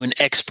an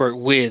expert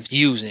with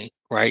using,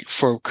 right,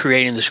 for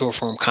creating the short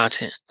form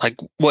content? Like,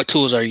 what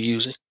tools are you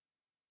using?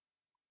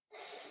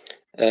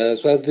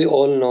 So as we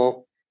all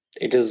know,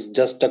 it is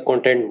just a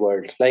content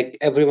world. Like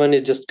everyone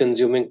is just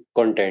consuming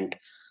content.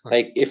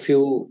 Right. Like if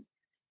you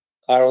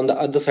are on the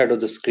other side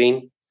of the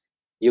screen,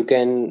 you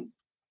can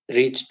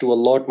reach to a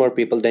lot more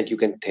people than you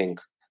can think.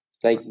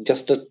 Like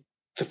just a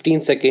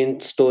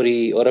 15-second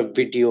story or a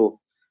video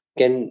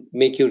can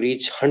make you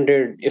reach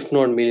 100, if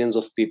not millions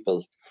of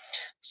people.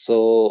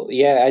 So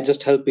yeah, I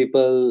just help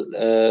people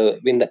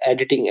in the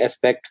editing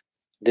aspect.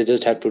 They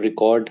just have to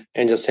record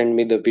and just send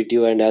me the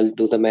video, and I'll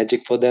do the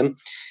magic for them,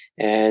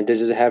 and they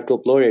just have to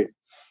upload it.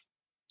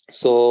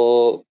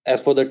 So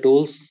as for the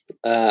tools,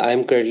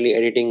 I'm currently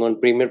editing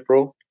on Premiere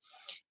Pro,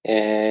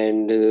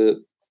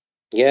 and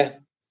yeah,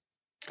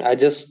 I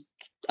just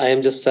I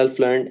am just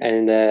self-learned,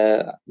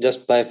 and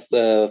just by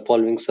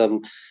following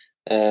some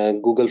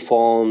Google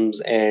Forms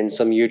and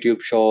some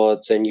YouTube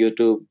Shorts and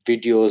YouTube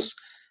videos,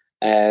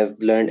 I've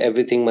learned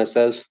everything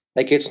myself.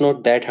 Like it's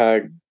not that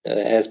hard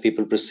as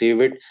people perceive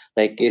it.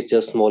 Like it's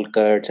just small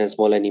cuts and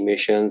small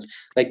animations.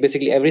 Like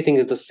basically everything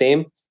is the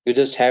same. You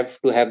just have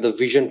to have the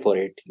vision for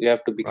it. You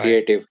have to be Right.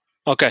 creative.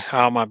 Okay.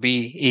 How my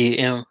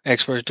BEM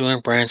experts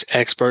doing? Brands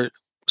experts,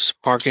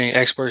 marketing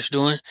experts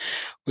doing?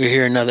 We're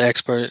here another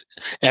expert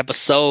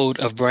episode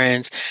of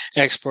Brands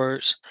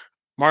Experts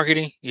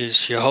Marketing.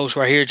 Is your host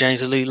right here,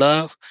 James Elite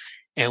Love,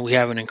 and we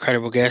have an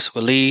incredible guest,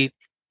 Waleed.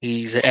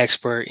 He's an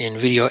expert in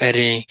video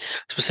editing,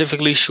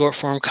 specifically short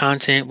form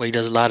content, but he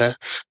does a lot of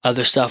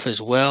other stuff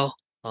as well,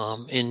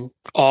 in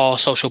all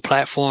social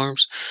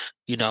platforms.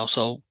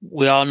 So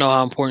we all know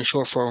how important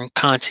short form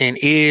content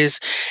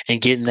is,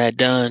 and getting that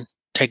done,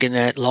 taking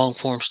that long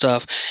form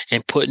stuff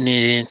and putting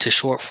it into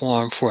short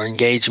form for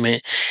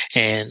engagement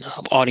and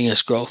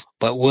audience growth.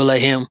 But we'll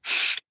let him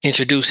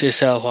introduce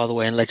himself all the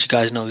way and let you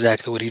guys know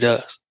exactly what he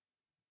does.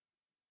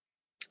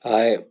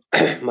 I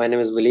My name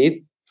is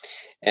Waleed,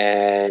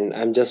 and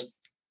I'm just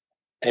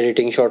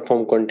editing short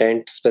form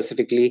content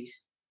specifically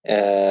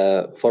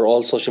for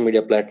all social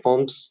media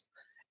platforms,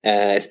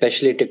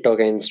 especially TikTok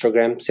and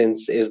Instagram,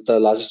 since is the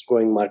largest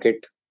growing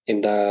market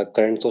in the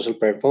current social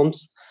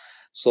platforms.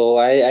 So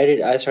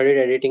I started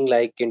editing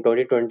like in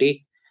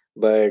 2020,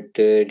 but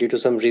due to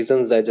some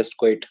reasons I just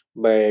quit.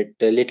 But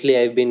lately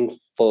I've been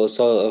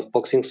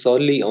focusing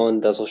solely on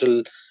the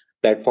social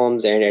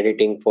platforms and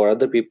editing for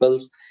other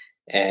people's.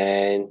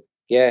 And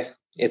yeah,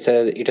 it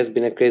has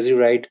been a crazy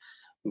ride,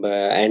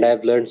 and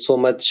I've learned so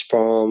much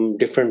from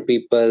different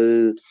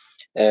people,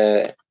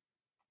 uh,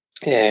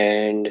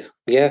 and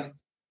yeah,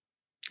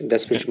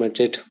 that's pretty much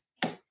it.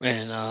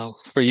 And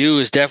for you,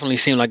 it's definitely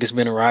seemed like it's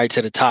been a ride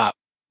to the top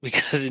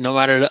because no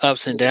matter the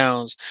ups and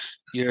downs,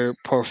 your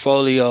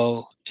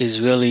portfolio is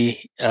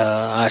really,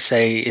 I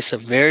say, it's a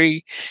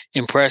very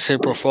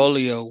impressive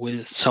portfolio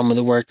with some of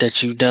the work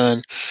that you've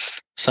done,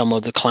 some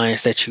of the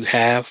clients that you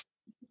have.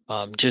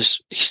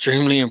 Just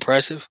extremely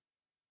impressive.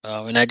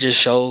 And that just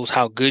shows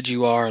how good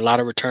you are. A lot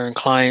of return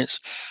clients,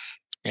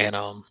 and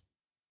a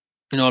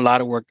lot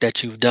of work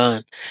that you've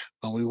done.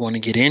 We want to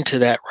get into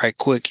that right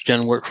quick. You've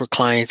done work for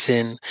clients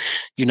in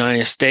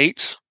United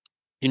States,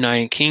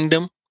 United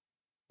Kingdom,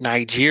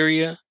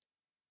 Nigeria,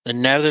 the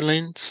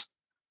Netherlands,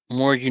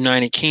 more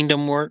United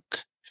Kingdom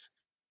work,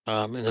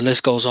 and the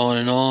list goes on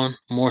and on.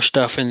 More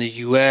stuff in the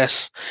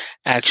U.S.,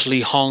 actually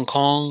Hong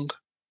Kong,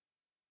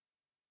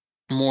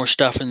 more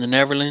stuff in the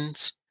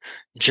Netherlands,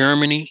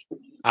 Germany,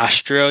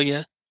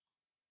 Australia,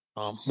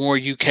 more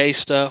UK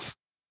stuff.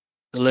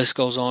 The list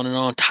goes on and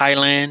on.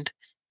 Thailand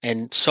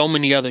and so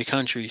many other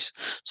countries.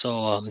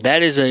 So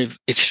that is a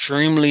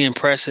extremely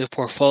impressive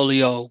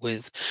portfolio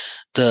with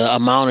the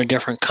amount of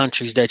different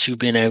countries that you've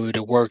been able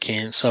to work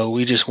in. So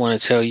we just want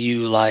to tell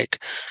you,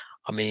 like,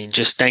 I mean,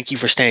 just thank you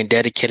for staying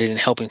dedicated and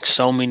helping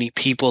so many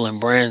people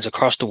and brands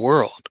across the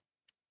world,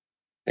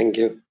 Thank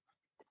you.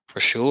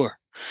 for sure.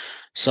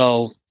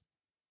 So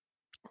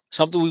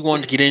something we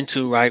wanted to get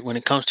into, right, when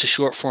it comes to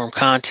short form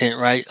content,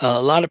 right?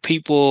 A lot of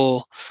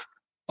people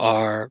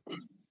are,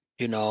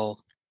 you know,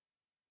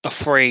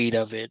 afraid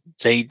of it.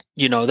 They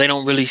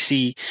don't really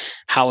see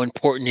how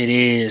important it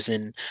is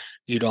and,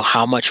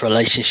 how much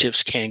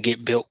relationships can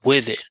get built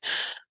with it.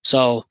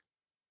 So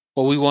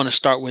what we want to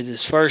start with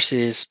is first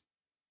is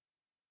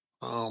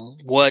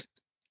what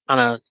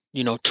kind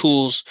of,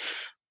 tools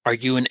are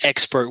you an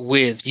expert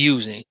with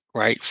using,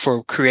 right,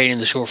 for creating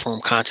the short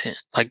form content?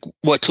 Like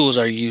what tools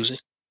are you using?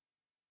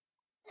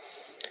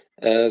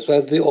 So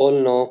as we all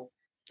know,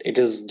 it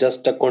is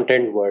just a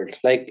content world.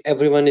 Like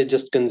everyone is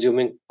just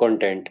consuming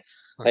content.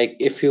 Right. Like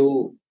if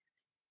you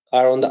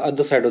are on the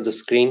other side of the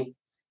screen,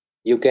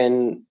 you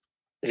can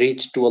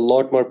reach to a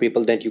lot more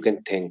people than you can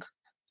think.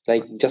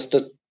 Like just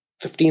a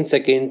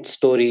 15-second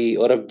story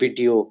or a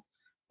video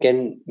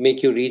can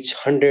make you reach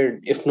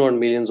 100, if not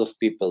millions of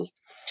people.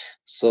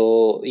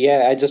 So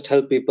yeah, I just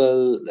help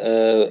people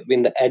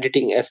in the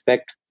editing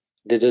aspect.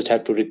 They just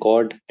have to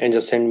record and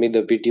just send me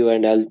the video,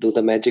 and I'll do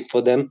the magic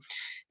for them,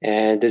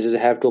 and they just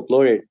have to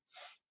upload it.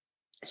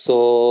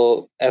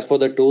 So as for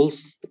the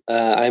tools,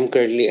 I'm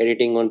currently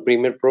editing on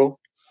Premiere Pro,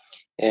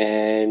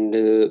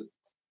 And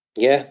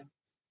yeah,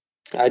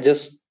 I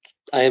just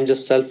I am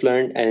just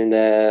self-learned,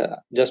 and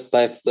just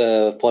by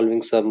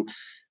following some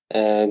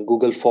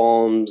Google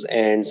Forms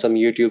and some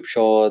YouTube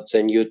shorts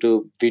and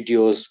YouTube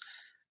videos,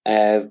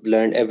 I've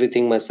learned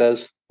everything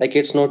myself. Like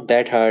it's not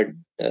that hard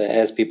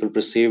as people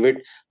perceive it.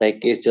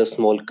 Like it's just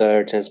small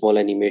cuts and small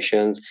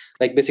animations.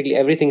 Like basically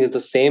everything is the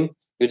same.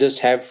 You just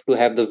have to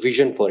have the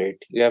vision for it.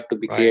 You have to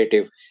be Right.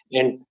 creative.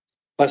 And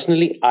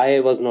personally, I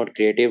was not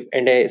creative,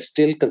 and I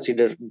still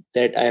consider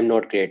that I am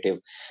not creative.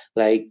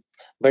 Like,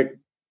 but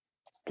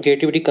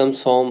creativity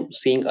comes from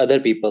seeing other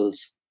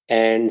people's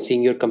and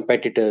seeing your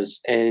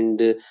competitors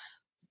and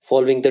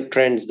following the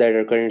trends that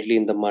are currently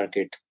in the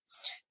market.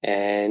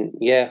 And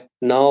yeah,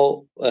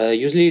 now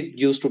usually it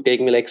used to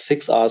take me like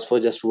 6 hours for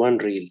just one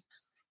reel,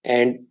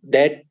 and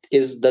that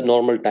is the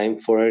normal time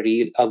for a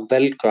reel, a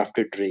well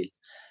crafted reel.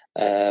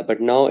 But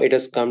now it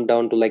has come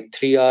down to like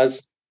 3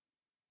 hours.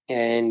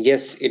 And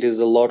yes, it is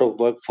a lot of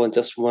work for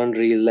just one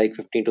reel, like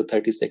 15 to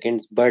 30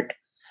 seconds, but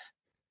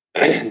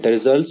the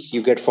results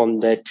you get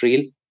from that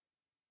reel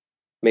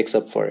makes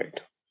up for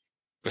it.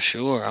 For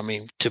sure. I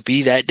mean, to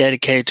be that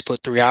dedicated to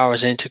put 3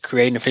 hours into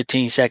creating a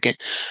 15-second,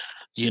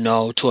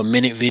 to a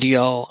minute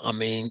video, I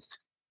mean,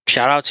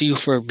 shout out to you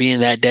for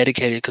being that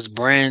dedicated because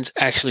brands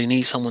actually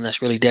need someone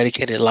that's really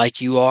dedicated like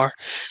you are.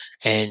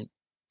 And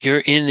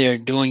you're in there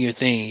doing your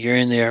thing. You're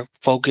in there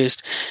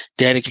focused,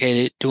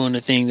 dedicated, doing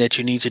the thing that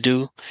you need to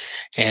do.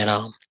 And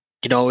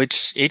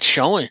it's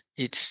showing.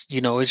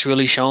 It's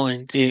really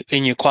showing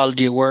in your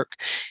quality of work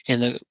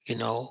and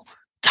the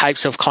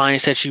types of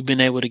clients that you've been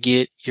able to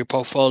get. Your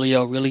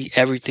portfolio, really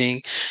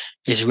everything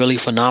is really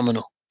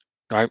phenomenal,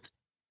 right?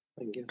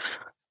 Thank you.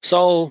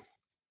 So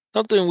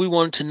something we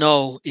wanted to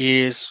know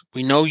is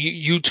we know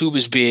YouTube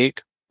is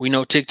big, we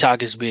know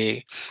TikTok is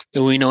big,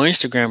 and we know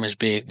Instagram is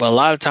big. But a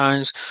lot of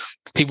times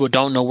people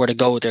don't know where to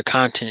go with their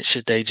content.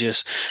 Should they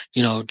just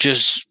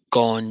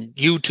go on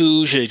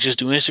YouTube? Should they just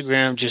do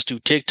Instagram, just do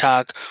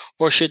TikTok?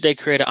 Or should they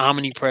create an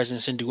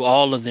omnipresence and do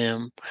all of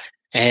them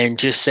and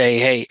just say,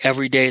 hey,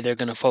 every day they're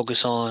going to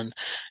focus on,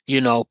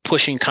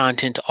 pushing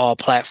content to all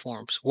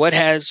platforms? What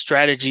has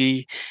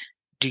strategy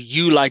do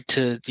you like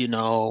to,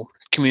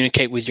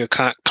 communicate with your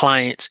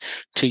clients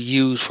to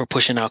use for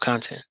pushing out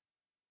content?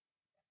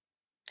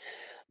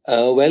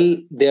 Well,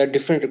 there are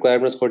different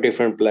requirements for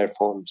different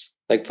platforms.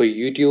 Like for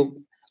YouTube,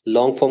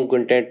 long form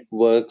content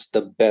works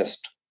the best.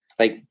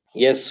 Like,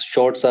 yes,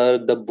 shorts are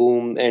the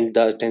boom and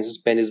the attention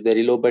span is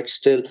very low, but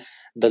still,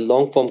 the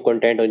long form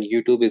content on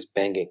YouTube is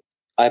banging.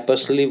 I Right.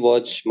 personally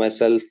watch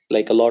myself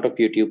like a lot of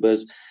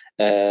YouTubers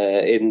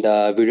in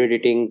the video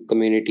editing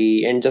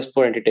community and just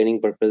for entertaining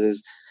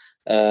purposes.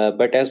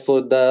 But as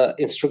for the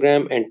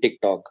Instagram and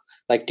TikTok,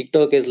 like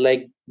TikTok is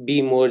like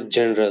be more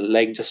general,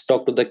 like just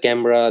talk to the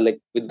camera, like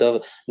with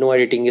the no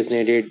editing is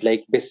needed,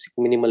 like basic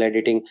minimal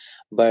editing.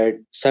 But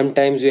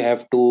sometimes you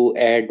have to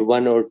add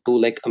one or two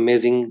like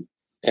amazing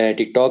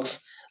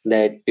TikToks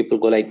that people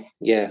go like,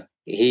 yeah,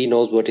 he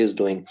knows what he's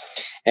doing.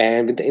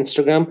 And with the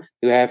Instagram,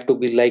 you have to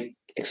be like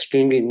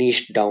extremely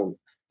niche down,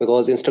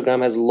 because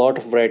Instagram has a lot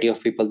of variety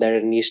of people that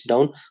are niche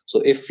down. So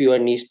if you are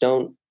niche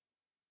down,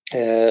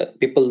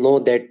 people know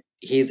that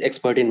he's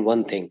expert in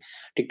one thing.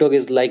 TikTok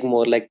is like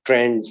more like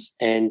trends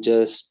and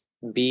just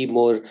be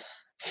more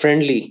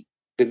friendly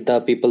with the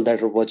people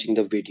that are watching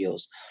the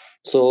videos.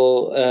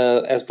 So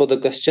as for the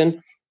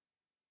question,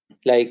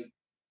 like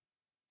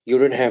you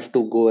don't have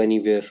to go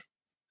anywhere.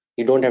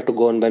 You don't have to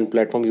go on one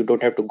platform. You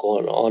don't have to go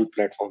on all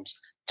platforms.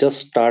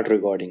 Just start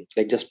recording.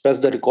 Like just press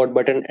the Right. record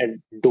button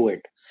and do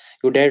it.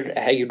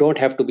 You don't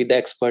have to be the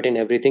expert in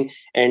everything,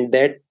 and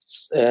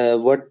that's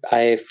what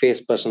I face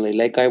personally.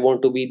 Like I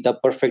want to be the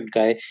perfect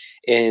guy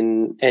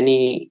in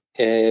any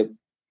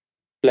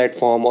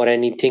platform or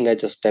anything I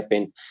just step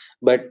in,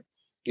 but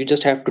you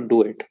just have to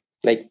do it.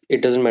 Like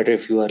it doesn't matter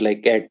if you are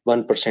like at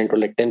 1% or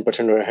like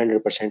 10% or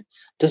 100%.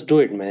 Just do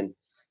it, man.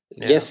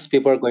 Yeah, Yes,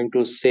 people are going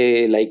to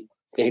say like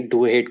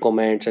do hate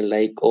comments and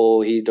like,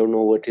 oh, he don't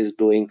know what he's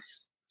doing.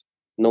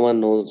 No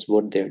one knows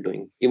what they're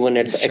doing. Even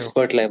at it's the true.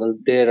 expert level,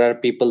 there are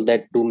people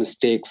that do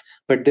mistakes,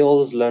 but they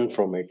always learn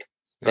from it.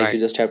 Like you Right.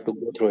 just have to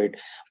go through it.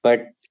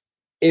 But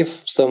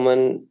if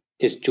someone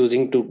is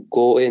choosing to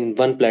go in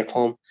one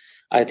platform,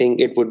 I think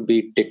it would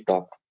be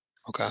TikTok.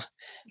 Okay.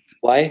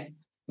 Why?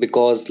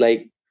 Because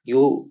like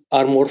you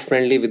are more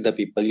friendly with the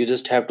people. You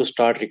just have to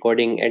start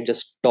recording and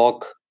just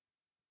talk,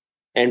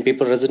 and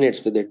people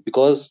resonates with it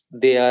because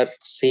they are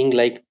seeing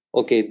like,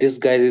 okay, this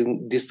guy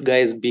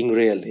is being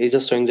real. He's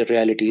just showing the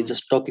reality. He's Mm.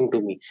 just talking to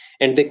me,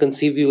 and they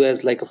conceive you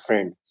as like a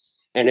friend.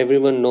 And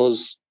everyone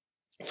knows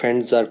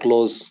friends are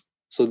close,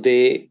 so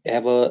they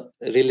have a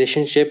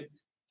relationship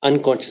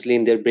unconsciously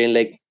in their brain.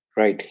 Like,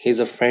 right, he's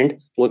a friend.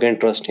 We can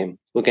trust him.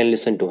 We can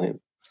listen to him.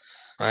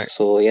 Right.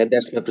 So yeah,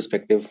 that's my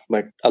perspective.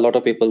 But a lot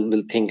of people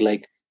will think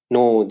like,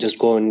 no, just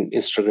go on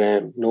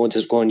Instagram. No,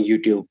 just go on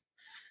YouTube.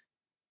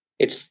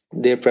 It's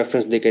their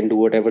preference. They can do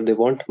whatever they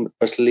want. But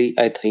personally,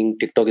 I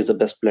think TikTok is the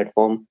best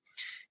platform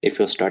if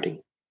you're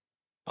starting.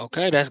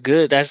 Okay, that's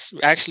good. That's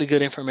actually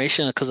good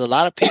information because a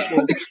lot of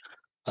people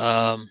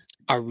um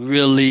are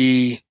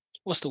really,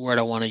 what's the word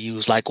I want to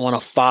use? Like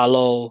want to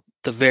follow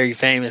the very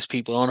famous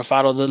people, want to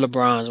follow the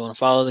LeBrons, want to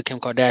follow the Kim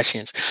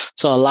Kardashians.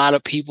 So a lot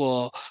of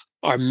people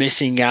are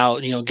missing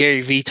out. You know,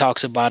 Gary Vee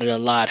talks about it a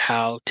lot,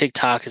 how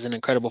TikTok is an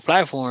incredible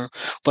platform,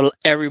 but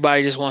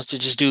everybody just wants to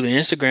just do the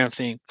Instagram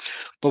thing.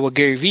 But what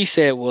Gary Vee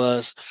said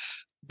was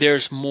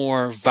there's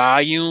more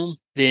volume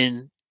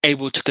than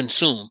able to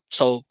consume.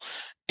 So,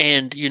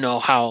 and you know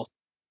how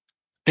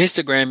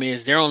Instagram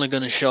is, they're only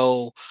going to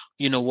show,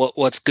 you know,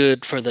 what's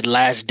good for the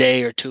last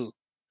day or two.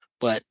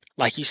 But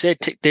like you said,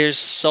 there's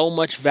so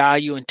much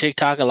value in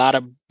TikTok. A lot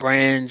of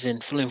brands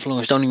and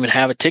influencers don't even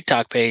have a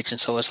TikTok page, and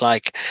so it's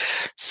like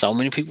so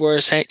many people are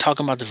saying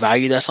talking about the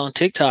value that's on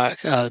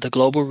TikTok, the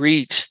global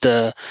reach,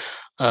 the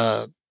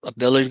uh,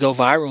 ability to go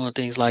viral, and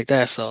things like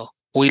that. So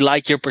we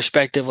like your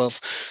perspective of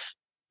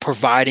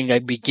providing a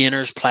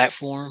beginner's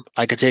platform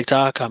like a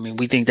TikTok. I mean,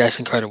 we think that's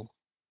incredible.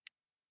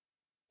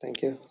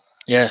 Thank you.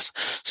 Yes.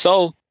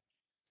 So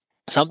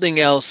something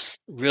else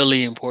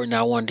really important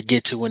I wanted to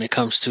get to when it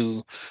comes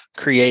to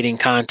creating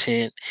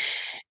content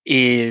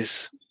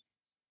is,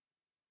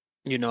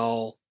 you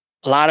know,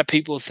 a lot of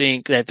people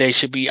think that they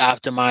should be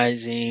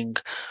optimizing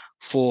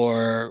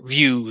for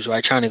views,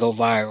 right? Trying to go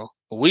viral.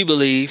 But we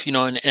believe, you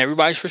know, in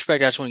everybody's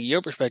perspective, that's one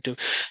your perspective,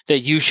 that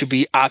you should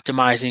be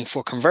optimizing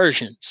for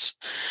conversions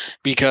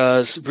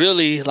because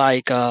really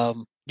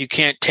you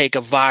can't take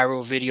a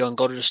viral video and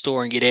go to the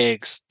store and get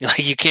eggs. Like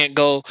you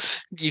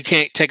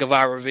can't take a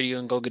viral video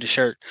and go get a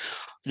shirt.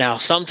 Now,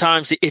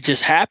 sometimes it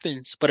just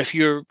happens, but if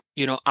you're,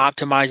 you know,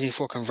 optimizing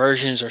for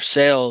conversions or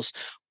sales,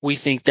 we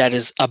think that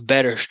is a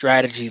better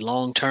strategy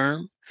long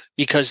term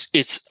because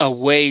it's a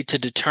way to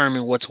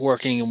determine what's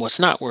working and what's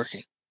not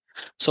working.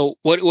 So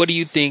what do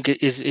you think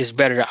is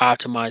better to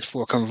optimize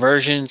for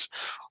conversions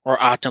or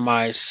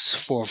optimize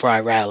for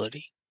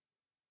virality?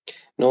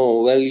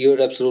 No, well,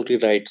 you're absolutely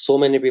right. So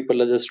many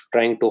people are just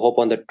trying to hop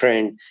on the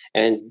trend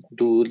and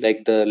do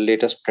like the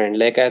latest trend.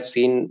 Like I've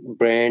seen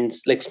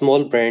brands, like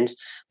small brands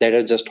that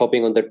are just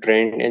hopping on the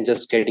trend and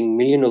just getting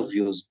million of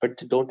views, but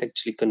they don't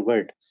actually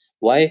convert.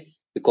 Why?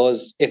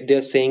 Because if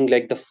they're saying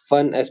like the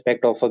fun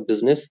aspect of a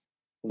business,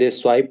 they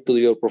swipe to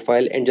your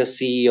profile and just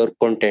see your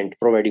content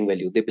providing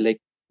value. They be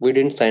like, we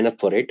didn't sign up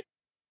for it.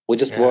 We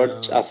just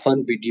watch Yeah, a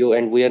fun video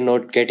and we are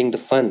not getting the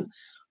fun.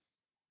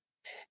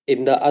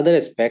 In the other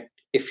aspect,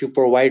 if you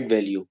provide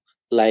value,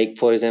 like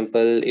for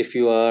example, if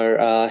you are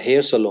a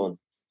hair salon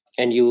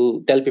and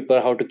you tell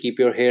people how to keep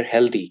your hair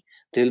healthy,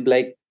 they'll be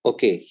like,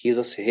 okay, he's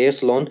a hair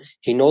salon,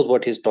 he knows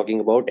what he's talking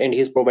about and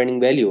he's providing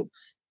value.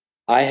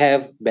 I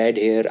have bad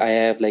hair, I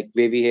have like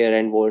wavy hair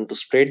and want to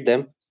straight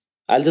them,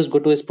 I'll just go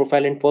to his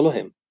profile and follow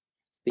him.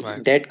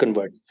 right. That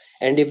convert.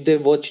 And if they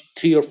watch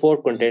three or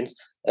four Mm, contents,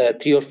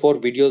 three or four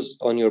videos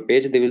on your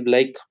page, they will be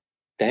like,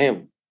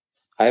 damn,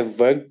 I've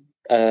worked,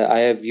 I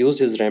have used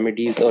his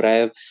remedies or I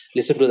have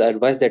listened to the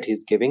advice that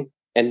he's giving,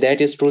 and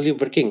that is truly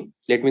working.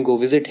 Let me go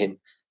visit him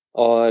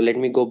or let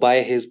me go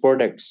buy his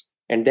products.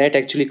 And that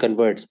actually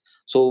converts.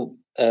 So,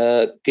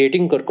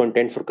 creating good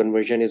content for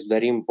conversion is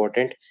very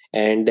important,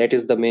 and that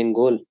is the main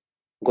goal.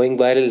 Going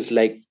viral is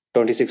like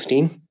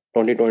 2016,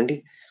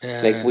 2020.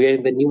 Like yeah, we are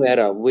in the new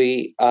era.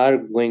 We are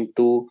going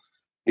to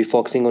be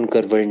focusing on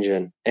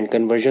conversion, and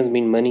conversions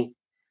mean money.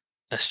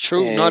 that's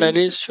true. No, that And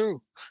is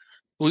true.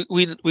 We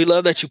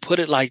love that you put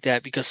it like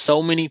that because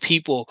so many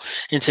people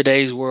in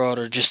today's world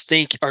are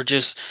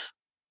just,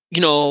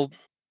 you know,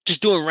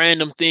 just doing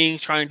random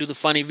things, trying to do the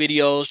funny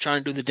videos,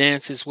 trying to do the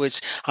dances,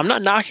 which I'm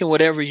not knocking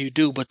whatever you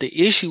do, but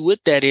the issue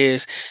with that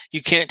is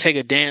you can't take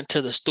a dance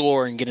to the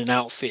store and get an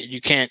outfit.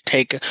 You can't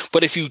take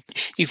but if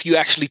you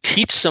actually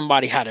teach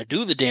somebody how to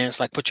do the dance,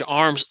 like put your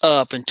arms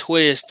up and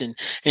twist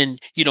and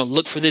you know,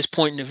 look for this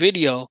point in the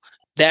video,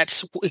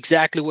 that's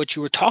exactly what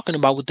you were talking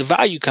about with the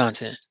value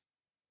content.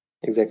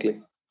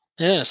 exactly.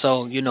 Yeah,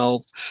 so you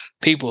know,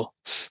 people,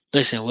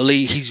 listen,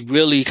 Waleed, he's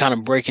really kind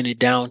of breaking it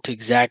down to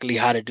exactly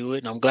how to do it,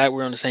 and I'm glad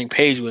we're on the same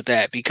page with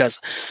that because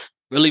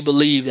really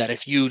believe that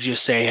if you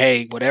just say,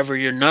 hey, whatever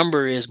your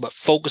number is, but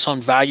focus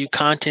on value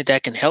content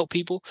that can help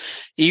people,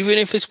 even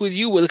if it's with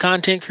you with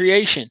content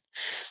creation,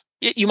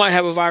 you might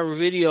have a viral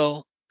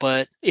video,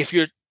 but if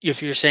you're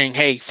saying,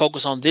 hey,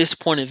 focus on this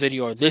point of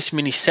video or this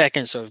many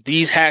seconds or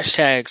these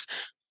hashtags,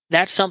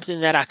 that's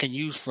something that I can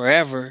use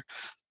forever.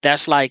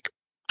 That's like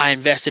I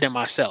invested in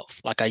myself.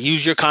 Like I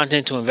use your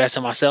content to invest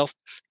in myself.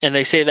 And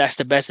they say that's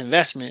the best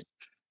investment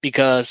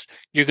because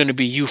you're going to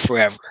be you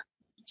forever.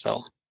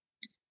 So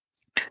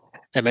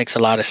that makes a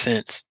lot of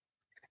sense.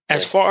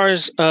 As far Yes.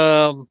 as,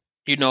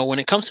 you know, when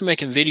it comes to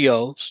making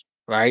videos,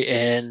 right?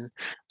 And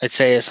let's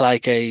say it's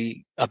like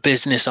a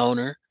business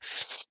owner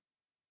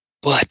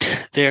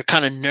but they're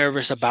kind of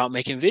nervous about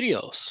making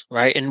videos,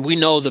 right? And we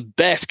know the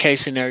best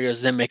case scenario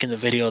is them making the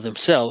video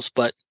themselves.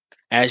 But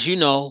as you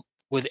know,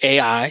 with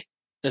AI,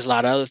 there's a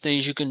lot of other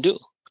things you can do.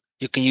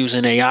 You can use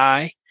an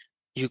AI.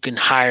 You can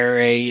hire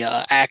a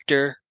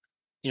actor,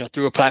 you know,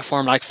 through a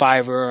platform like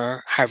Fiverr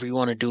or however you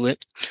want to do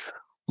it.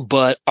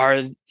 But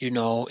you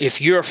know, if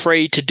you're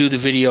afraid to do the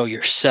video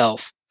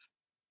yourself,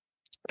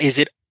 is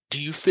it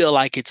do you feel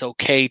like it's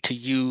okay to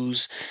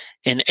use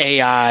an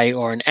AI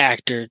or an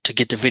actor to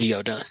get the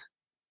video done?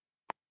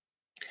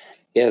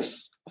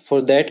 Yes,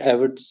 for that I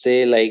would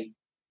say like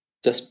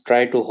just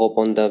try to hop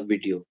on the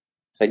video.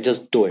 Like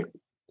just do it.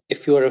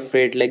 If you are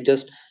afraid, like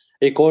just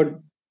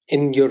record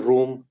in your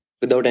room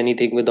without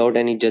anything, without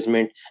any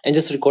judgment, and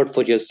just record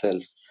for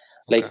yourself.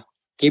 Okay. Like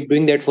keep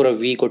doing that for a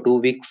week or 2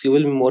 weeks, you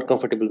will be more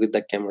comfortable with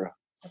the camera.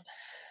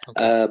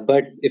 Okay.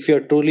 But if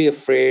you're truly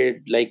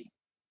afraid, like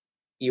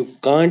you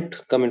can't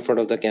come in front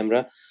of the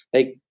camera,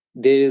 like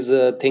there is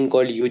a thing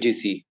called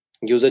UGC,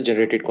 user Hmm.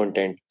 generated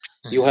content.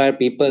 You Hmm. hire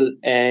people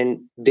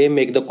and they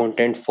make the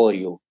content for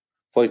you.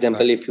 For Right.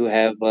 example, if you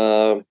have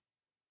a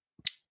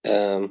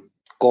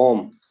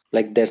com,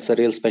 like that's a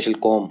real special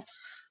com,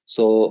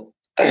 so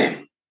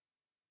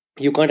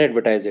you can't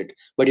advertise it,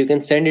 but you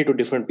can send it to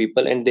different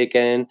people and they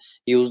can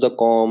use the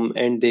com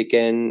and they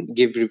can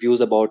give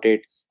reviews about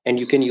it, and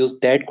you can use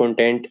that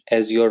content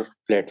as your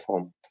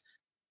platform,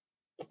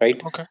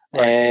 right? Okay.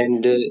 Right.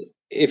 And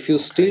if you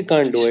still Okay.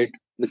 can't do it UGC.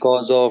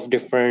 because of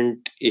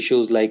different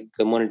issues like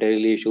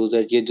monetary issues,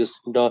 that you're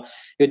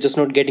just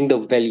not getting the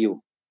value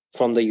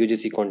from the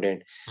UGC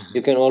content,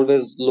 you Hmm. can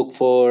always look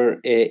for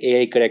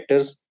AI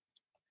characters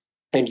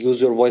and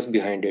use your voice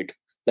behind it.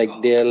 Like Oh,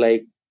 okay.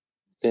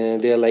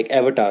 they are like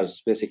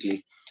avatars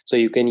basically, so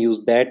you can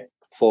use that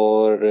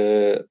for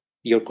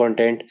your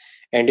content.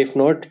 And if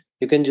not,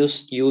 you can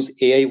just use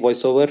AI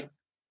voiceover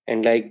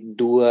and like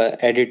do a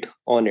edit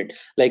on it.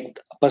 Like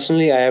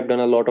personally, I have done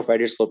a lot of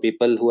edits for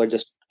people who are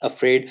just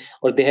afraid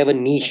or they have a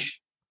niche,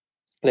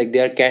 like they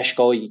are cash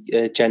cow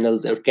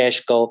channels or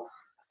cash cow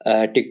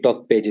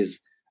TikTok pages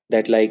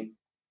that like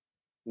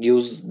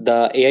use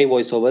the AI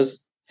voiceovers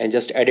and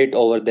just edit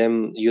over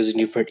them using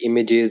different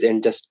images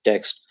and just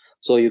text.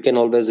 So you can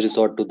always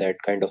resort to that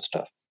kind of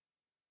stuff.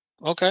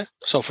 Okay.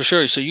 So for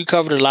sure. So you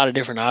covered a lot of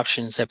different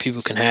options that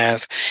people can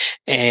have.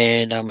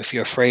 And if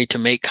you're afraid to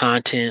make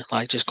content,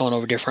 like just going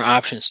over different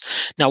options.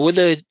 Now with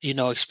a,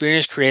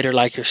 experienced creator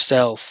like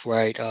yourself,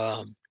 right?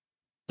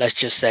 Let's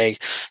just say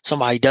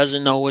somebody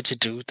doesn't know what to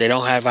do. They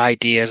don't have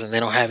ideas and they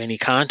don't have any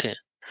content.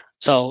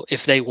 So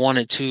if they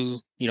wanted to,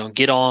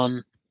 get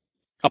on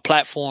a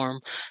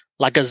platform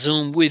like a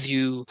Zoom with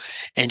you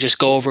and just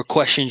go over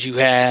questions you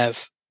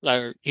have,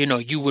 or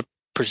you would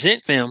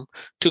present them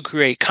to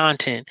create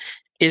content.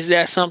 Is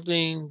that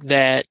something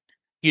that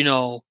you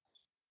know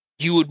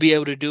you would be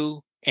able to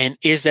do? And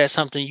is that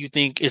something you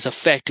think is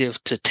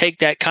effective to take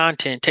that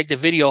content, take the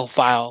video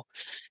file,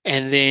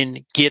 and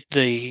then get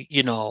the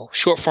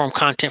short form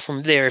content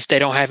from there if they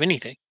don't have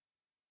anything?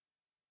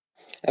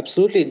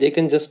 Absolutely. They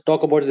can just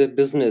talk about their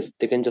business.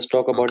 They can just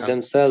talk about Okay.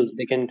 themselves.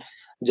 They can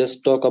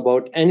just talk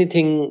about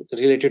anything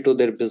related to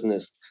their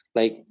business.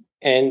 Like,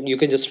 and you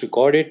can just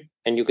record it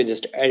and you can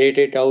just edit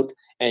it out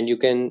and you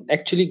can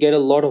actually get a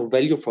lot of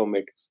value from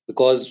it.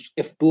 Because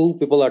if two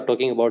people are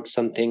talking about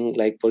something,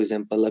 like, for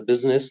example, a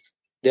business,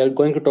 they are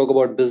going to talk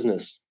about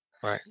business.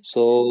 Right.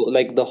 So,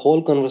 like, the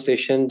whole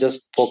conversation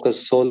just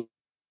focus solely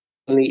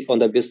on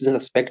the business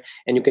aspect,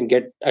 and you can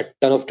get a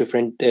ton of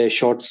different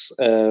shots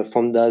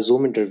from the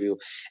Zoom interview.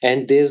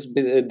 And there's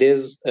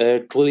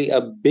truly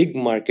a big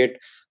market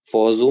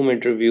for Zoom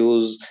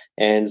interviews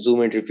and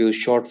Zoom interviews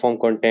short form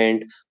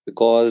content,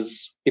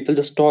 because people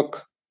just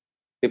talk.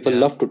 People Yeah.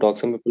 love to talk.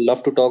 Some people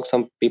love to talk,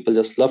 some people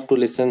just love to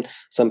listen,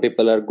 some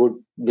people are good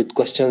with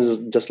questions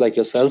just like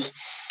yourself,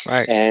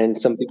 Right.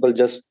 and some people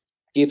just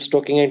keeps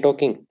talking and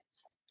talking.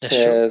 That's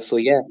true. So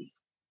yeah,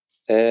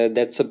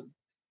 that's a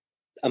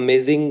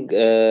amazing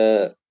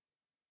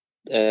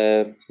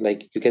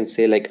like you can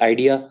say like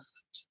idea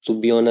to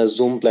be on a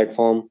Zoom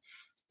platform.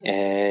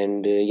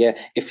 And yeah,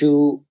 if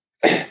you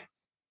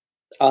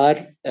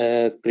are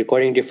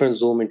recording different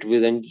Zoom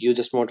interviews and you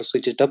just want to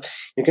switch it up,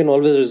 you can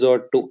always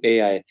resort to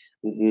AI.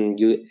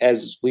 You,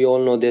 as we all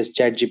know, there's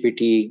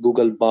ChatGPT,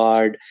 Google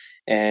Bard,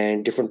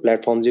 and different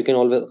platforms. You can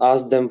always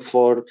ask them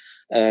for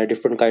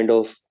different kind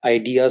of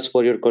ideas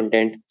for your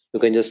content. You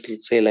can just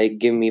say like,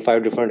 give me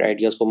 5 different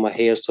ideas for my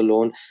hair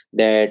salon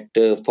that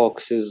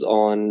focuses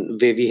on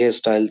wavy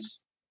hairstyles.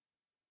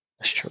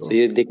 That's So true.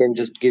 they can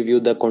just give you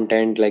the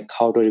content, like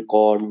how to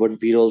record, what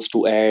b-rolls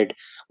to add,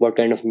 what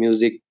kind of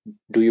music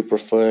do you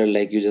prefer,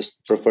 like you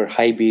just prefer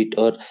high beat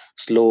or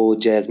slow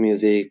jazz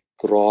music,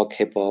 rock,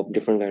 hip hop,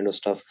 different kind of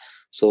stuff.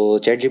 So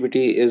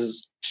ChatGPT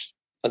is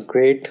a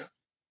great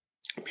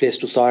place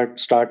to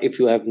start if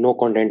you have no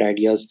content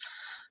ideas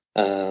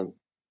uh,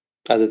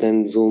 other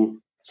than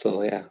Zoom.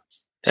 So yeah.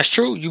 That's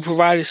true. You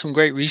provided some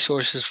great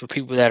resources for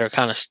people that are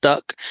kind of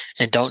stuck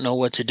and don't know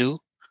what to do.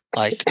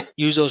 Like,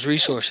 use those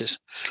resources.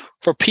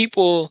 For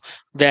people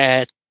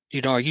that,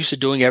 are used to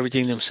doing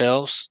everything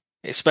themselves,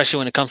 especially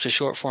when it comes to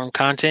short form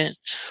content.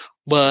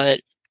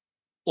 But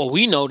what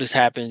we notice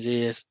happens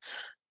is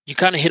you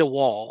kind of hit a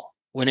wall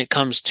when it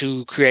comes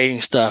to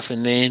creating stuff.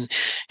 And then,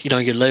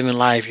 you're living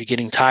life, you're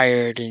getting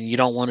tired and you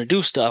don't want to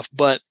do stuff.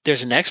 But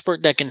there's an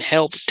expert that can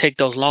help take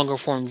those longer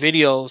form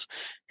videos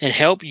and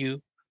help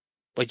you,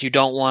 but you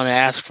don't want to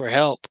ask for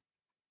help.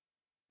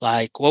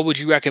 Like, what would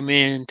you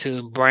recommend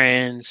to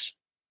brands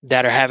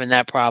that are having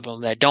that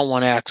problem that don't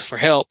want to ask for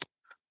help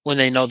when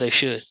they know they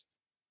should.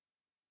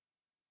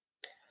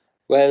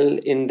 Well,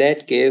 in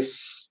that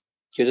case,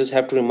 you just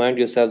have to remind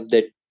yourself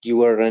that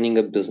you are running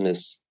a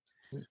business,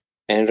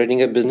 and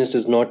running a business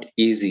is not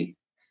easy.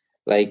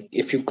 Like,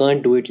 if you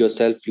can't do it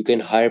yourself, you can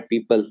hire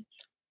people.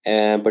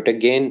 But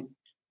again,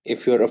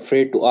 if you're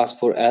afraid to ask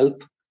for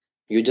help,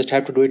 you just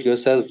have to do it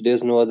yourself.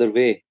 There's no other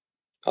way.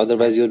 Right.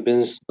 Otherwise, your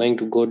business is going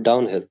to go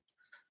downhill.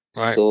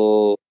 Right.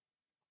 So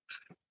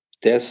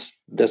that's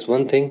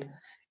one thing,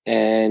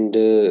 and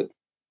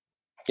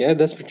yeah,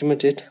 that's pretty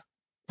much it.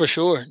 For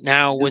sure.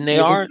 Now, You, when they you,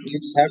 just, are, you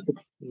just have to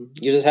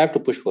you just have to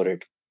push for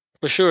it.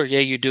 for sure, yeah,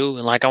 you do.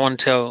 And like, I want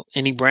to tell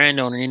any brand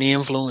owner, any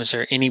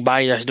influencer,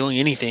 anybody that's doing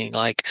anything,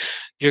 like,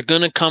 you're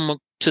going to come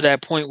to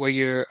that point where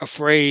you're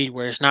afraid,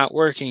 where it's not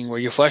working, where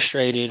you're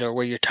frustrated, or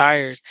where you're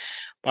tired.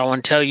 But I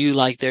want to tell you,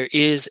 like, there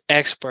is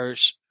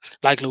experts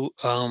like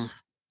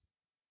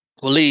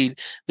Waleed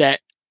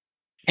that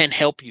can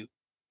help you.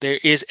 There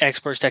is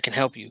experts that can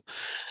help you.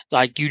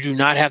 Like, you do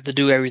not have to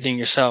do everything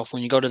yourself.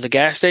 When you go to the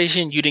gas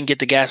station, you didn't get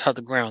the gas out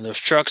the ground. There's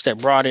trucks that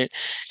brought it,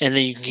 and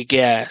then you can get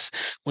gas.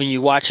 When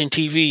you're watching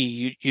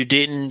TV, you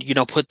didn't,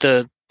 put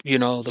the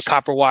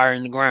copper wire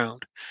in the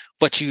ground,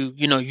 but you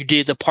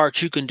did the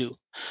parts you can do.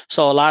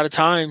 So a lot of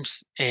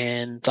times,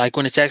 and like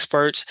when it's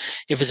experts,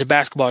 if it's a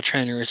basketball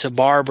trainer, it's a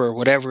barber,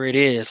 whatever it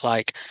is,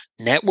 like,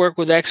 network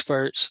with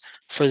experts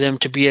for them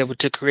to be able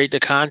to create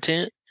the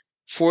content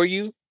for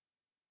you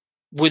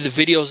with the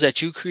videos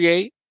that you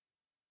create.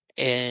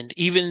 And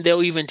even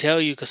they'll even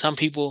tell you, because some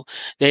people,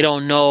 they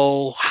don't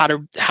know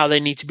how they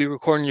need to be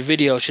recording the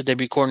video. Should they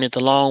be recording it the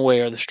long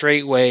way or the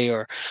straight way,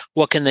 or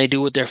what can they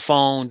do with their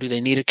phone? Do they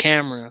need a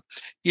camera?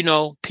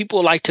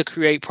 People like to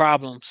create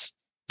problems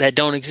that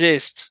don't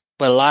exist,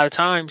 but a lot of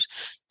times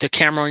the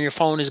camera on your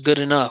phone is good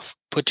enough.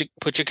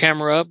 Put your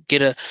camera up,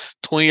 get a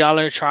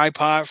 $20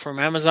 tripod from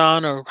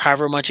Amazon or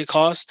however much it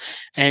costs,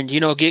 and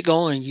get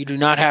going. You do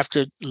not have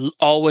to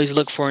always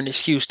look for an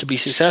excuse to be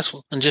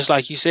successful. And just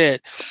like you said,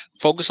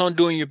 focus on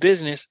doing your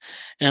business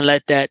and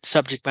let that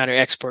subject matter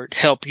expert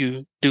help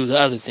you do the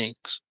other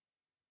things.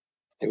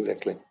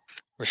 Exactly.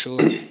 For sure.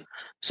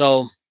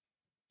 So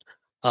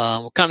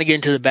we'll kind of get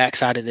into the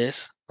backside of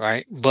this,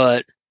 right?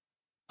 But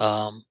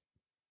um,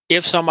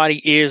 if somebody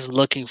is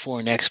looking for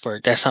an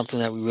expert, that's something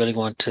that we really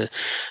want to,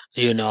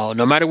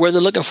 no matter where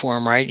they're looking for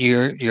them, right?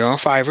 You're on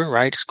Fiverr,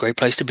 right? It's a great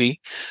place to be.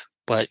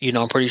 But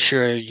I'm pretty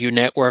sure you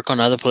network on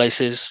other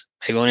places,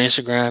 maybe on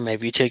Instagram,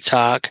 maybe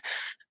TikTok,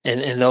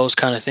 and those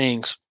kind of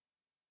things.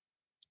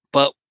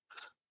 But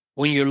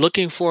when someone's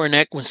looking for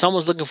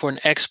an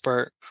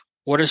expert,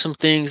 what are some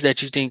things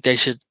that you think they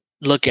should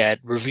look at?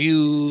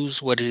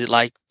 Reviews? What is it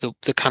like,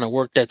 the kind of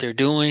work that they're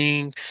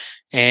doing?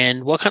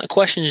 And what kind of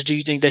questions do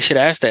you think they should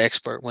ask the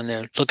expert when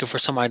they're looking for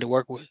somebody to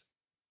work with?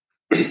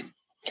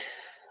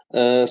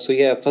 So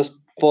yeah, first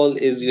of all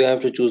is you have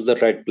to choose the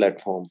right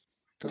platform.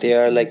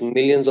 There are like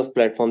millions of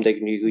platforms that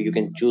you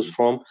can choose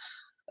from.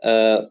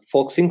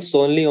 Focusing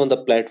solely on the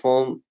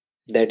platform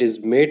that is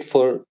made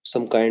for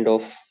some kind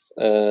of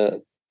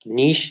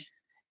niche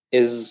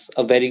is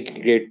a very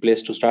great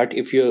place to start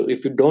if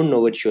you don't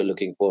know what you're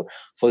looking for.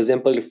 For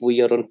example, if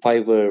we are on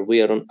Fiverr,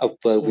 we are on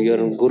Upwork, we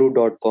are on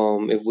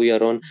Guru.com, if we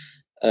are on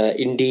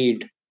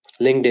Indeed,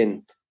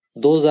 LinkedIn,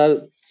 those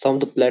are some of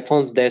the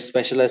platforms that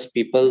specialized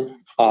people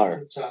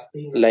are.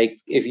 Like,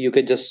 if you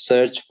could just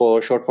search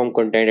for short form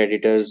content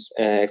editors,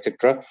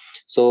 etc.,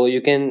 so you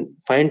can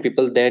find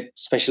people that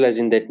specialize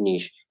in that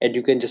niche, and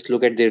you can just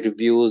look at their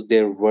reviews,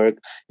 their work.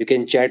 You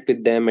can chat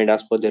with them and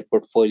ask for their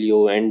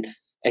portfolio, and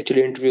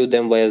actually interview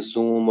them via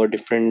Zoom or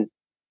different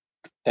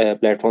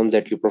platforms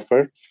that you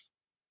prefer.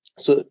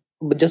 So,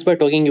 but just by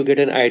talking, you get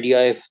an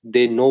idea if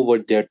they know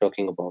what they're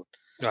talking about.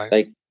 Right.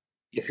 Like,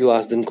 if you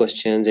ask them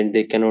questions and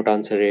they cannot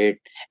answer it,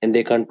 and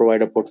they can't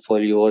provide a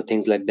portfolio or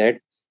things like that,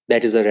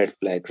 that is a red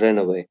flag. Run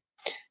away.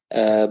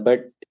 Right.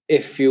 But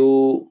if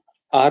you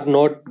are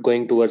not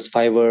going towards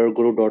Fiverr,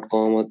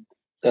 Guru.com,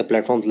 or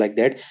platforms like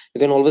that,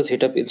 you can always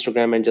hit up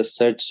Instagram and just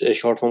search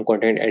short form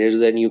content editors,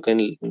 and you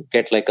can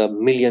get like a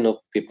million of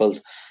people's,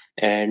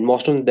 and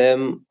most of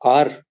them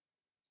are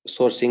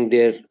sourcing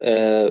their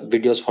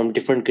videos from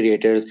different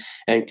creators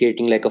and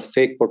creating like a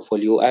fake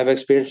portfolio. I've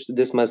experienced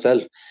this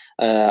myself.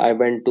 I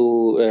went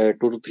to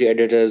two to three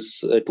editors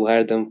to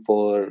hire them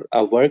for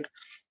a work,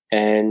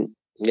 and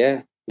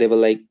yeah, they were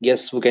like,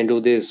 yes, we can do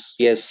this,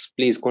 yes,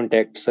 please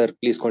contact, sir,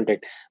 please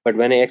contact. But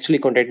when I actually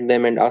contacted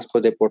them and asked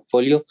for their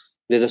portfolio,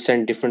 they just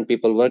sent different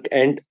people work,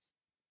 and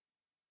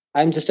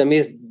I'm just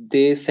amazed.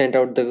 They sent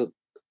out the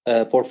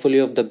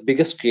portfolio of the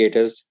biggest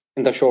creators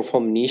in the short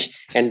form niche,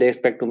 and they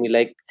expect to me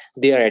like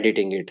they are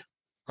editing it.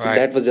 So Right.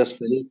 that was just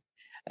funny.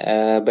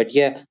 But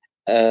yeah,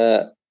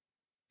 uh,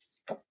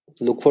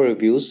 look for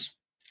reviews,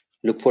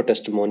 look for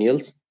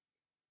testimonials,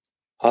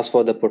 ask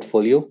for the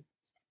portfolio.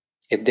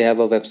 If they have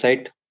a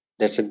website,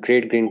 that's a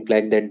great green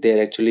flag that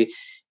they're actually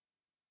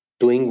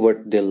doing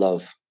what they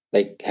love.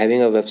 Like,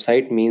 having a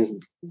website means,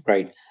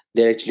 right,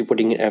 they're actually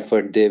putting in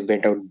effort. They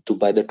went out to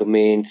buy the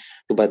domain,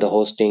 to buy the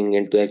hosting,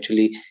 and to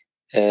actually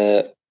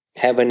uh,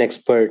 have an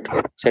expert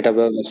set up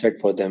a website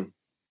for them.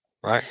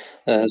 Right.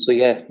 So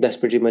yeah, that's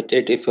pretty much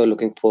it. If you're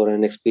looking for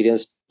an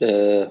experienced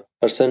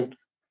person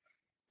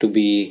to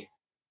be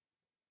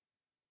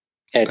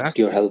at Okay.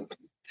 your help,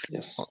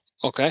 yes.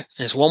 Okay.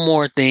 There's one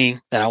more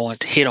thing that I want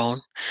to hit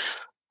on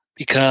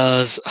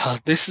because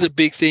this is a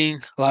big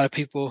thing. A lot of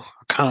people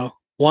are kind of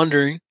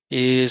wondering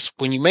is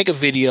when you make a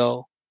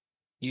video,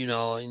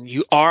 and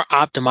you are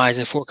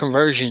optimizing for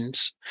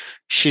conversions,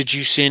 should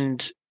you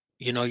send,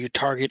 your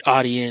target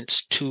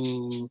audience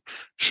to,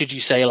 should you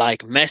say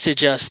like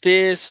message us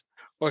this,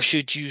 or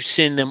should you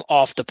send them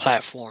off the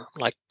platform?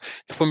 Like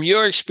from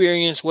your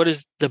experience, what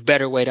is the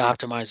better way to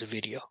optimize a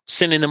video?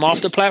 Sending them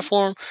off the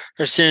platform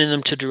or sending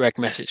them to direct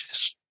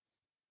messages?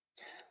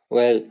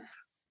 Well,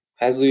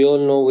 as we all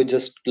know, we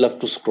just love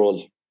to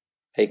scroll.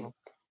 Like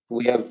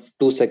we have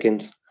 2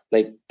 seconds.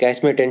 Like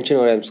catch my attention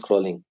or I'm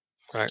scrolling.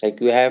 Right. Like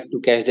you have to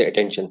catch their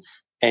attention.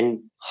 And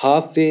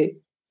halfway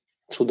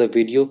through the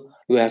video,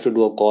 you have to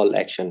do a call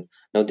action.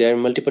 Now there are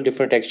multiple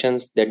different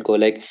actions that go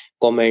like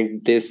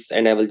comment this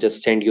and I will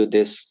just send you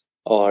this,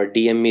 or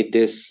DM me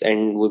this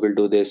and we will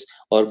do this,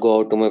 or go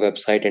out to my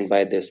website and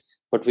buy this.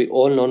 But we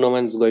all know no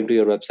one's going to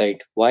your website.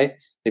 Why?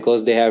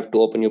 Because they have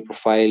to open your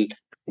profile,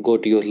 go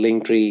to your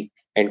link tree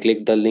and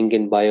click the link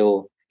in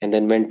bio, and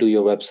then went to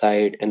your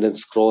website and then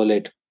scroll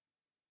it.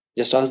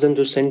 Just ask them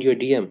to send you a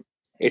DM.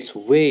 It's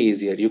way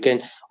easier. You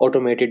can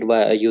automate it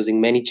by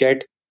using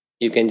ManyChat.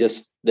 You can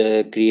just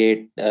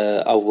create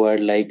a word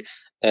like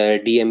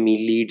DM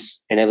me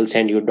leads, and I will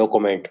send you a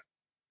document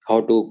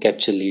how to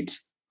capture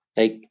leads.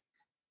 Like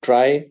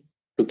try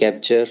to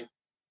capture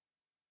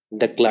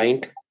the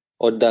client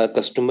or the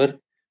customer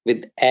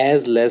with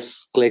as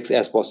less clicks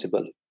as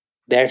possible.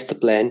 That's the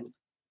plan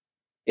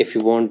if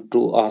you want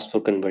to ask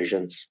for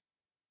conversions.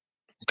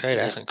 Okay,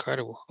 Yeah. that's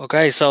incredible.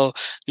 Okay, so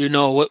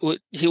what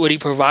he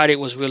provided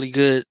was really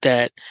good.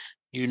 That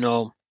you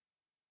know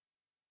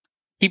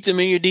keep them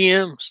in your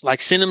DMs.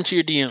 Like send them to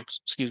your DMs.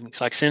 Excuse me.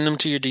 It's like send them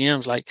to your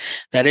DMs. Like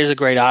that is a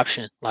great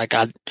option. Like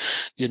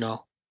you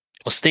know,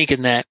 was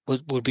thinking that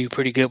would be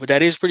pretty good, but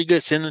that is pretty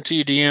good. Send them to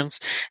your DMs,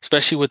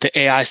 especially with the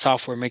AI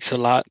software, makes it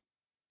a lot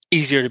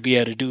easier to be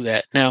able to do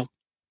that. Now,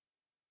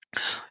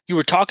 you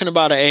were talking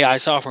about an AI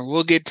software, and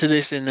we'll get to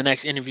this in the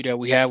next interview that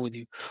we have with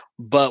you.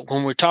 But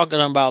when we're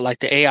talking about like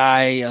the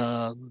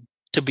AI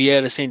to be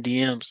able to send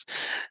DMs,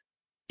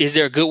 is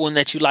there a good one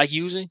that you like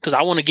using? Because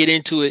I want to get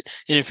into it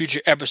in a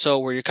future episode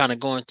where you're kind of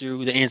going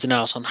through the ins and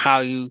outs on how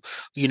you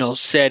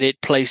set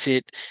it, place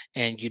it,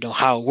 and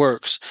how it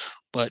works.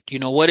 But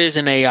what is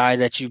an AI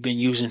that you've been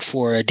using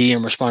for a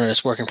DM responder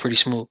that's working pretty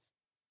smooth?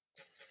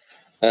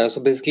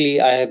 So basically,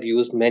 I have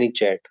used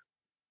ManyChat.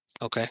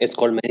 Okay. It's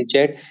called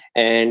ManyChat,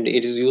 and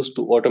it is used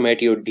to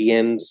automate your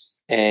DMs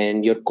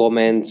and your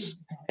comments,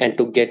 and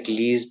to get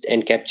leads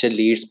and capture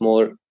leads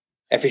more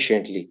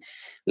efficiently.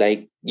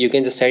 Like you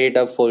can just set it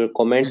up for your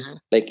comments. Hmm.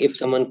 Like if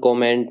someone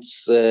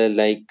comments,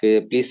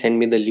 please send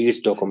me the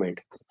leads document.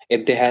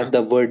 If they Okay. have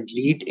the word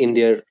lead in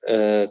their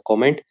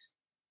comment,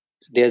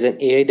 there's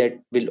an AI that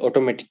will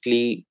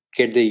automatically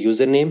get the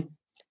username,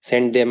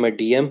 send them a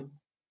DM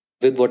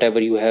with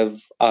whatever you have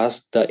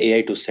asked the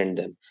AI to send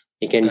them.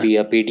 It can Okay. be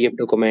a PDF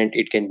document,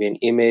 it can be an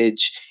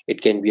image,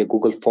 it can be a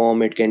Google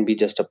form, it can be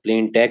just a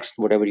plain text,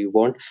 whatever you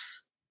want.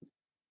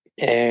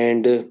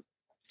 And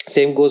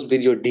same goes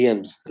with your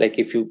DMs. Like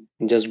if you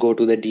just go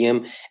to the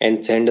DM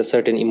and send a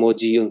certain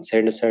emoji and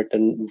send a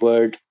certain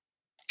word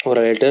or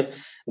a letter,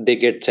 they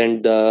get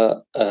sent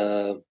the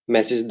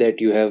message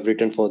that you have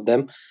written for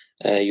them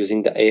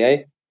using the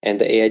AI, and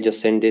the AI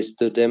just send this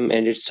to them,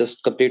 and it's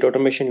just complete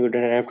automation. You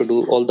don't have to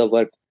do all the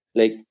work.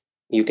 Like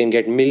you can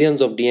get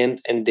millions of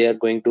DMs, and they are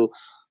going to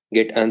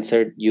get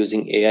answered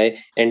using AI,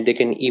 and they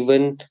can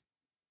even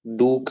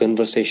do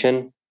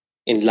conversation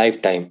in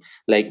lifetime.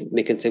 Like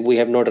they can say, we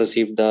have not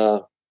received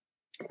the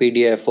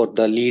PDF or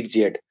the leads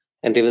yet,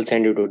 and they will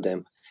send you to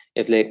them.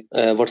 If like,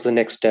 what's the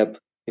next step?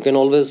 You can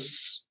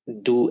always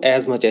do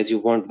as much as you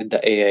want with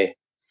the AI,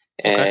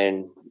 Okay.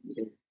 and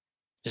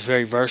It's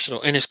very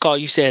versatile, and it's called.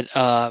 You said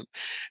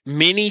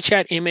mini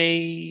chat,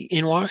 MANY.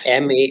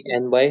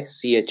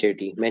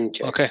 ManyChat, many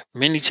chat. Okay,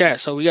 mini chat.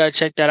 So we gotta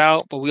check that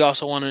out. But we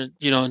also want to,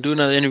 do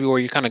another interview where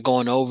you're kind of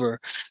going over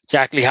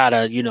exactly how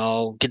to,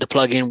 get the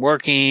plugin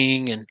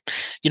working and,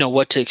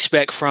 what to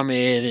expect from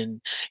it and,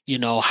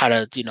 how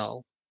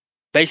to,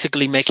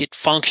 basically make it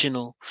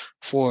functional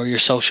for your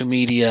social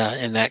media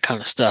and that kind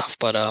of stuff.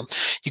 But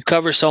you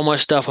cover so much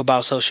stuff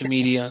about social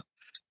media.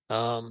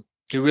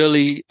 You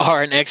really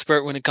are an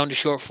expert when it comes to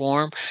short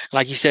form.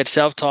 Like you said,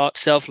 self-taught,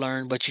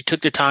 self-learned, but you took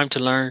the time to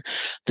learn,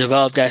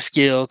 develop that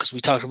skill because we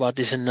talked about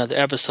this in another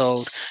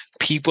episode.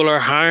 People are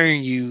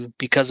hiring you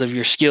because of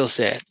your skill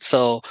set.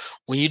 So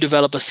when you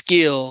develop a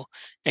skill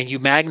and you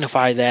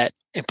magnify that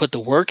and put the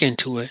work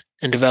into it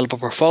and develop a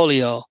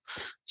portfolio,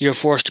 you're a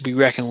force to be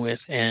reckoned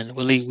with. And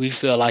we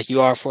feel like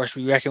you are a force to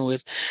be reckoned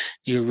with.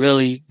 You're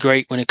really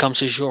great when it comes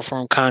to short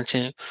form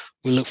content.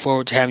 We look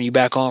forward to having you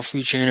back on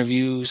future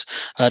interviews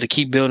to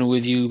keep building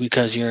with you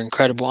because you're an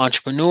incredible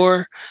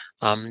entrepreneur.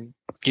 Um,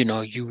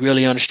 you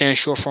really understand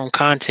short form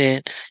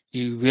content.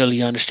 You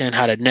really understand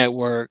how to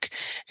network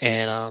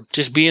and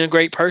just being a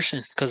great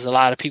person because a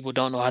lot of people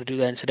don't know how to do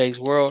that in today's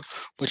world.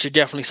 But you're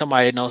definitely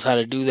somebody that knows how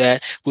to do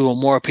that. We want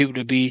more people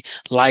to be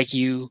like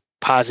you,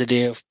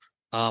 positive,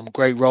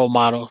 great role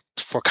model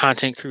for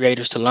content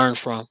creators to learn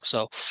from.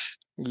 So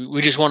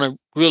we just want to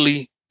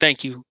really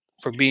thank you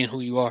for being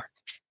who you are.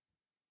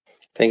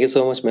 Thank you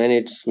so much, man.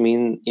 It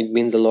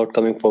means a lot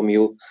coming from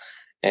you.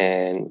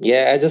 And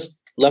yeah, I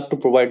just love to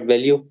provide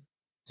value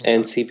Okay.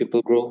 and see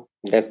people grow.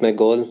 That's my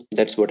goal.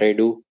 That's what I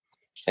do,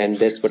 and For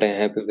that's what I'm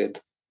happy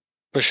with.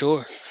 For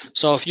sure.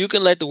 So if you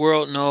can let the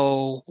world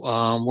know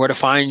where to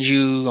find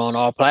you on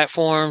all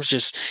platforms,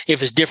 just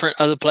if it's different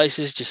other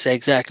places, just say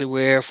exactly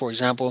where. For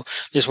example,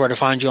 this is where to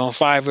find you on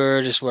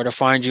Fiverr, this is where to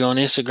find you on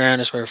Instagram,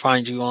 this is where to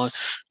find you on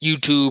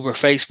YouTube or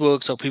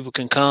Facebook so people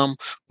can come,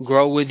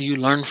 grow with you,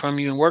 learn from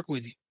you, and work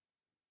with you.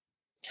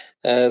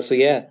 So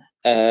yeah,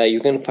 you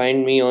can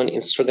find me on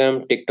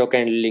Instagram, TikTok,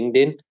 and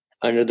LinkedIn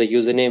under the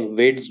username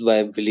Vids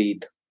by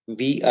Waleed.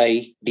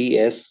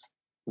 VIDSBYWALEED.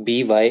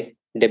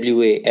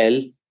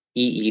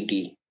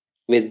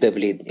 Vids by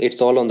Waleed.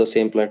 It's all on the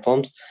same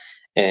platforms.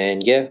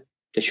 And yeah,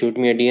 just shoot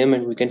me a DM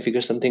and we can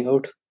figure something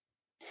out.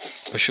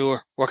 For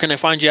sure. Where can they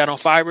find you out on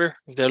Fiverr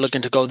if they're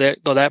looking to go that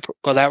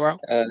route?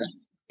 Uh,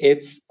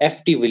 it's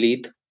FT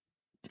Waleed Okay.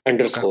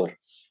 underscore.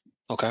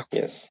 Okay.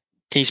 Yes.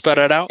 Can you spell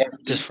that out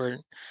just FT, for?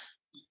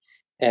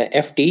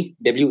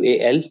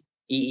 FTWALEED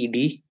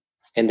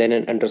and then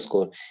an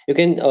underscore. You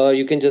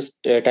can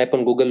just type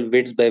on Google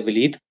Vids by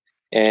Waleed,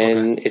 Okay.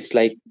 and it's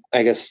like,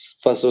 I guess,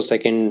 first or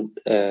second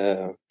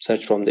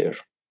search from there.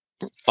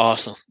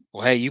 Awesome.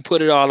 Well, hey, you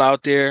put it all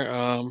out there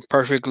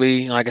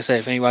perfectly. Like I said,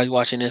 if anybody's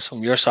watching this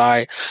from your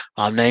side,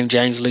 name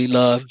James Lee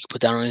Love. You can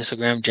put that on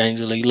Instagram,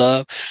 James Lee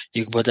Love.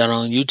 You can put that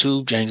on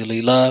YouTube, James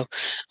Lee Love.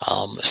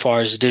 As far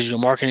as digital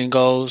marketing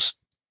goes,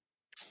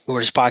 where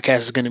this podcast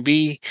is going to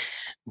be,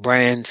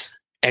 brands,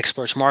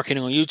 experts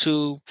marketing on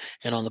YouTube,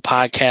 and on the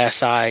podcast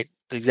side,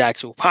 the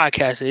actual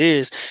podcast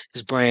is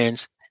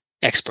brands,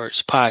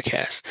 experts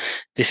podcast.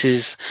 This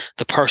is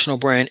the personal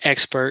brand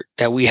expert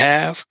that we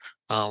have.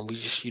 We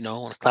just,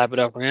 want to clap it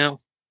up for him.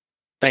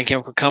 Thank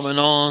him for coming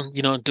on,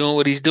 doing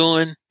what he's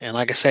doing. And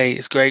like I say,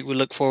 it's great. We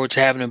look forward to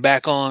having him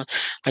back on.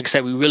 Like I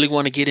said, we really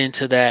want to get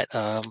into that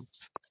The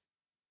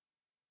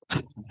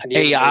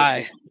AI.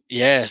 integration.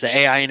 Yes, the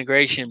AI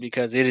integration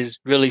because it is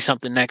really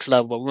something next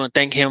level. But we want to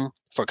thank him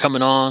for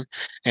coming on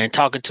and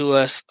talking to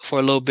us for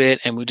a little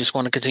bit. And we just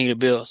want to continue to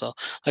build. So,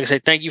 like I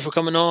said, thank you for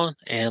coming on.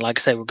 And like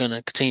I said, we're going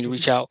to continue to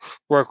reach out,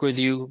 work with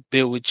you,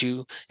 build with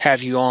you,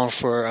 have you on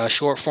for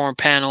short form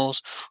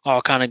panels,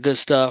 all kind of good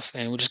stuff.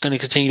 And we're just going to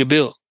continue to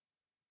build.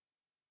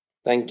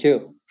 Thank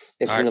you.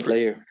 It's All been right. a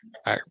pleasure.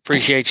 All right.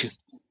 Appreciate you.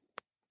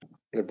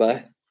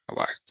 Goodbye. All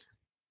right.